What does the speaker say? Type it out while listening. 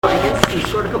You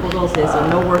scored a couple goals today, so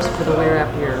no worse for the wear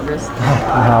after your wrist.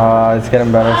 It's getting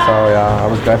better, so yeah, I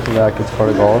was grateful that I could score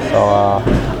a goal. So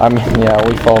I mean, yeah,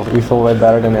 we feel way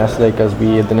better than yesterday because we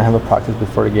didn't have a practice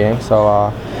before the game. So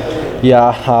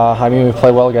I mean, we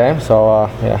played well game. So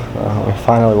we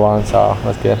finally won. So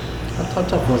that's good. How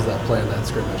tough was that play in that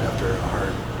scrimmage after a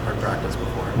hard practice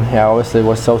before? Yeah, obviously it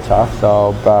was so tough.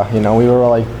 So, but we were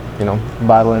like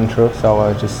battling through.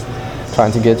 So just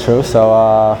trying to get through.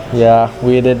 So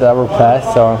we did our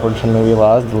best. So unfortunately we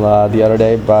lost the other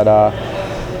day, but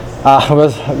it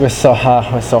was so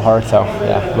hard. So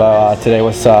yeah, but today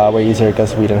was way easier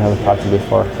because we didn't have a practice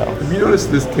before. So have you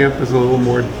noticed this camp is a little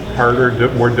more harder,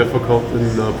 more difficult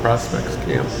than the prospects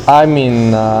camp? I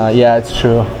mean, yeah, it's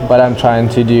true. But I'm trying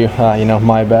to do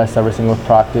my best every single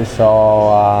practice.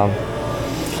 So.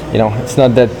 It's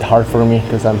not that hard for me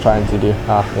because I'm trying to do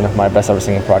my best every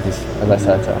single practice, as I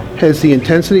said. So. Has the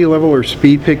intensity level or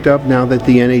speed picked up now that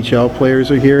the NHL players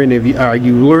are here, and are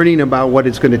you learning about what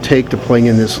it's going to take to play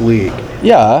in this league?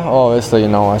 Yeah, obviously,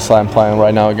 I'm playing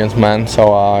right now against men,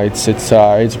 so it's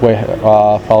way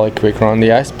probably quicker on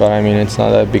the ice, but I mean it's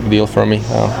not a big deal for me.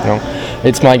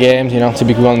 It's my game, to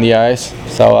be good on the ice.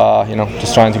 So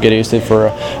just trying to get used to it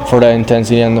for the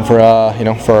intensity and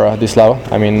for this level.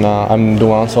 I mean, I'm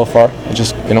doing well so far.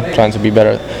 Just trying to be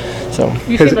better. So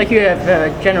you seem like you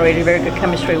have generated very good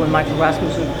chemistry with Michael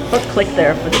Rasmussen. What clicked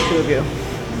there for the two of you?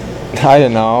 I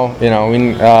don't know.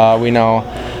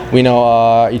 We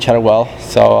know each other well.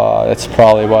 So that's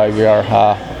probably why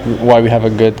we have a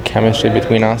good chemistry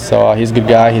between us. So he's a good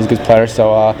guy. He's a good player.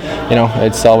 So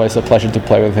it's always a pleasure to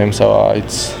play with him. So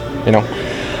it's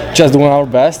just doing our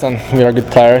best, and we are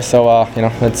good players, so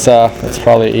it's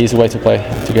probably an easy way to play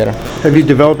together. Have you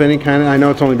developed any kind of, I know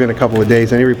it's only been a couple of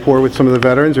days, any rapport with some of the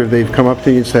veterans, or they've come up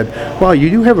to you and said, well, you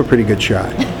do have a pretty good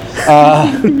shot?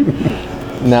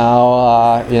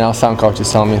 Now, some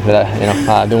coaches tell me that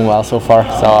I'm doing well so far,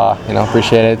 so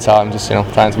appreciate it. So I'm just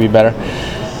trying to be better.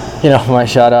 My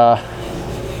shot, I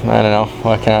don't know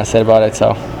what can I say about it.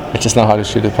 So I just know how to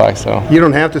shoot the puck. So you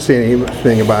don't have to say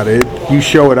anything about it. You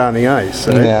show it on the ice.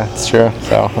 Right? Yeah, it's true.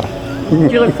 So. Do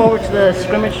you look forward to the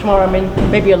scrimmage tomorrow? I mean,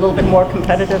 maybe a little bit more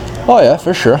competitive. Oh yeah,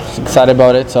 for sure. Excited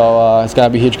about it. So it's gonna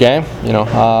be a huge game.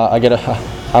 I get a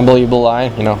unbelievable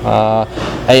line.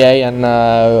 AA and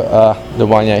the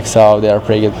Waniak, so they are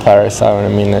pretty good players. So I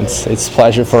mean, it's a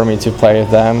pleasure for me to play with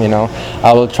them.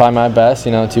 I will try my best.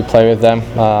 To play with them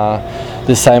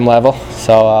the same level.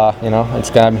 So it's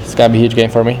gonna be a huge game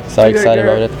for me. So excited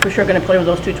about it. For sure, gonna play with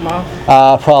those two tomorrow.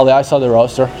 Probably I saw the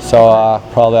roster, so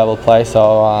probably I will play.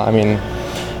 So I mean,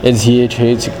 it's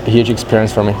huge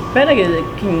experience for me.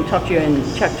 Benega can talk to you in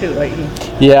Czech too, right?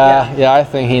 Yeah, I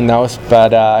think he knows,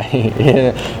 but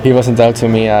he wasn't out to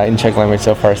me in Czech language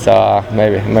so far. So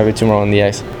maybe tomorrow on the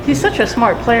ice. He's such a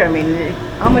smart player. I mean,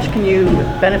 how much can you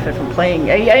benefit from playing?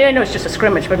 I know it's just a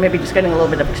scrimmage, but maybe just getting a little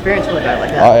bit of experience with a guy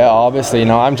like that. Oh yeah, obviously,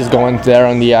 I'm just going there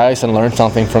on the ice and learn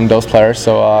something from those players.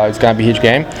 So it's gonna be a huge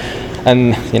game,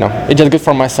 and it's just good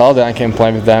for myself that I can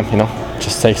play with them.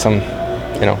 Just take some,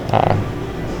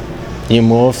 new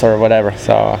moves or whatever.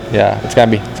 So yeah, it's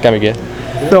gonna be good.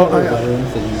 So,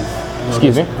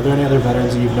 excuse me? Are there any other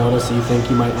veterans that you've noticed that you think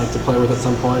you might like to play with at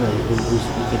some point, or who you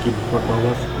think you'd work well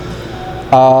with?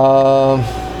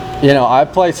 I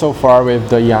played so far with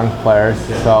the young players,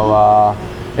 so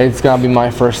it's gonna be my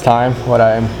first time when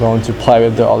I'm going to play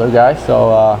with the older guys.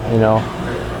 So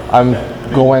I'm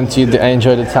going to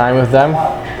enjoy the time with them.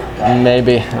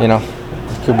 Maybe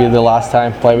it could be the last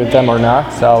time I play with them or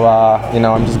not. So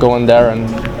I'm just going there and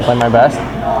play my best.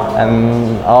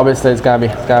 And obviously it's gonna be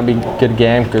a good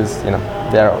game because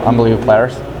they're unbelievable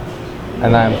players,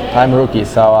 and I'm rookie.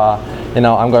 So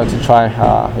I'm going to try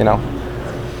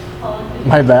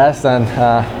my best and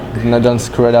don't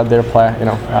screw it up their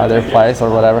plays or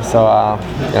whatever. So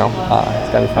it's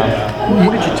gonna be fun.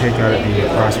 What did you take out of the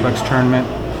prospects tournament?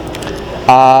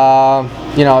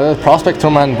 The prospect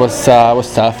tournament was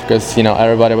tough because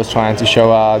everybody was trying to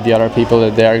show the other people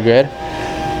that they are good.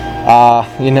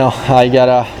 I got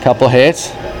a couple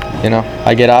hits.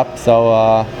 I get up.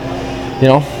 So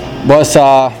was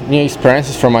new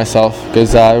experiences for myself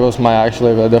because it was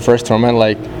actually the first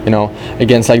tournament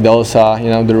against those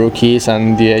the rookies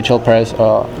and the HL players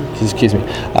excuse me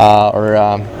or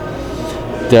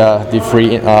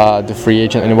the free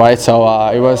agent invite. So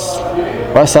it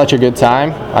was such a good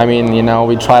time. I mean,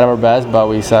 we tried our best, but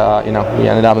we we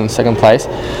ended up in second place.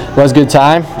 It was a good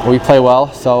time. We play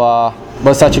well. So it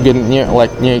was such a good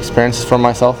new experiences for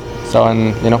myself. So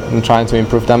and I'm trying to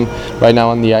improve them right now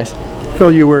on the ice.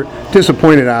 Phil, you were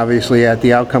disappointed, obviously, at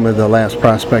the outcome of the last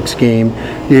Prospects game.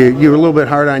 You were a little bit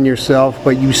hard on yourself,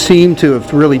 but you seem to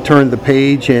have really turned the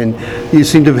page, and you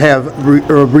seem to have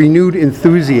a renewed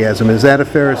enthusiasm. Is that a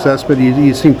fair assessment?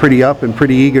 You seem pretty up and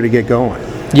pretty eager to get going.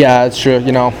 Yeah, it's true.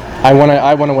 I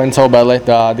wanna win so badly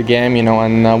the game,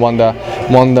 and won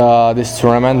this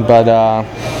tournament, but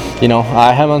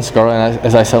I haven't scored, and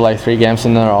as I said, like 3 games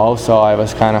in a row, so I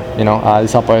was kind of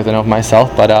disappointed of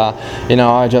myself. But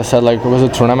I just said, like, it was a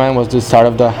tournament, it was the start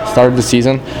of the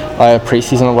season,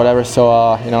 preseason or whatever.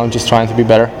 So just trying to be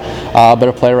better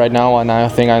player right now, and I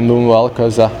think I'm doing well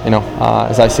because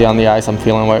as I see on the ice, I'm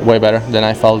feeling way better than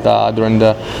I felt during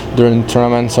the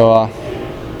tournament. So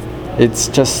it's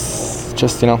just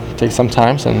take some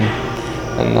time and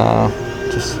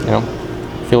just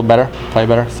feel better, play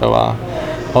better. So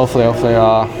hopefully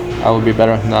I will be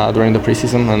better during the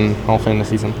preseason and hopefully in the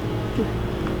season.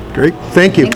 Great, thank you.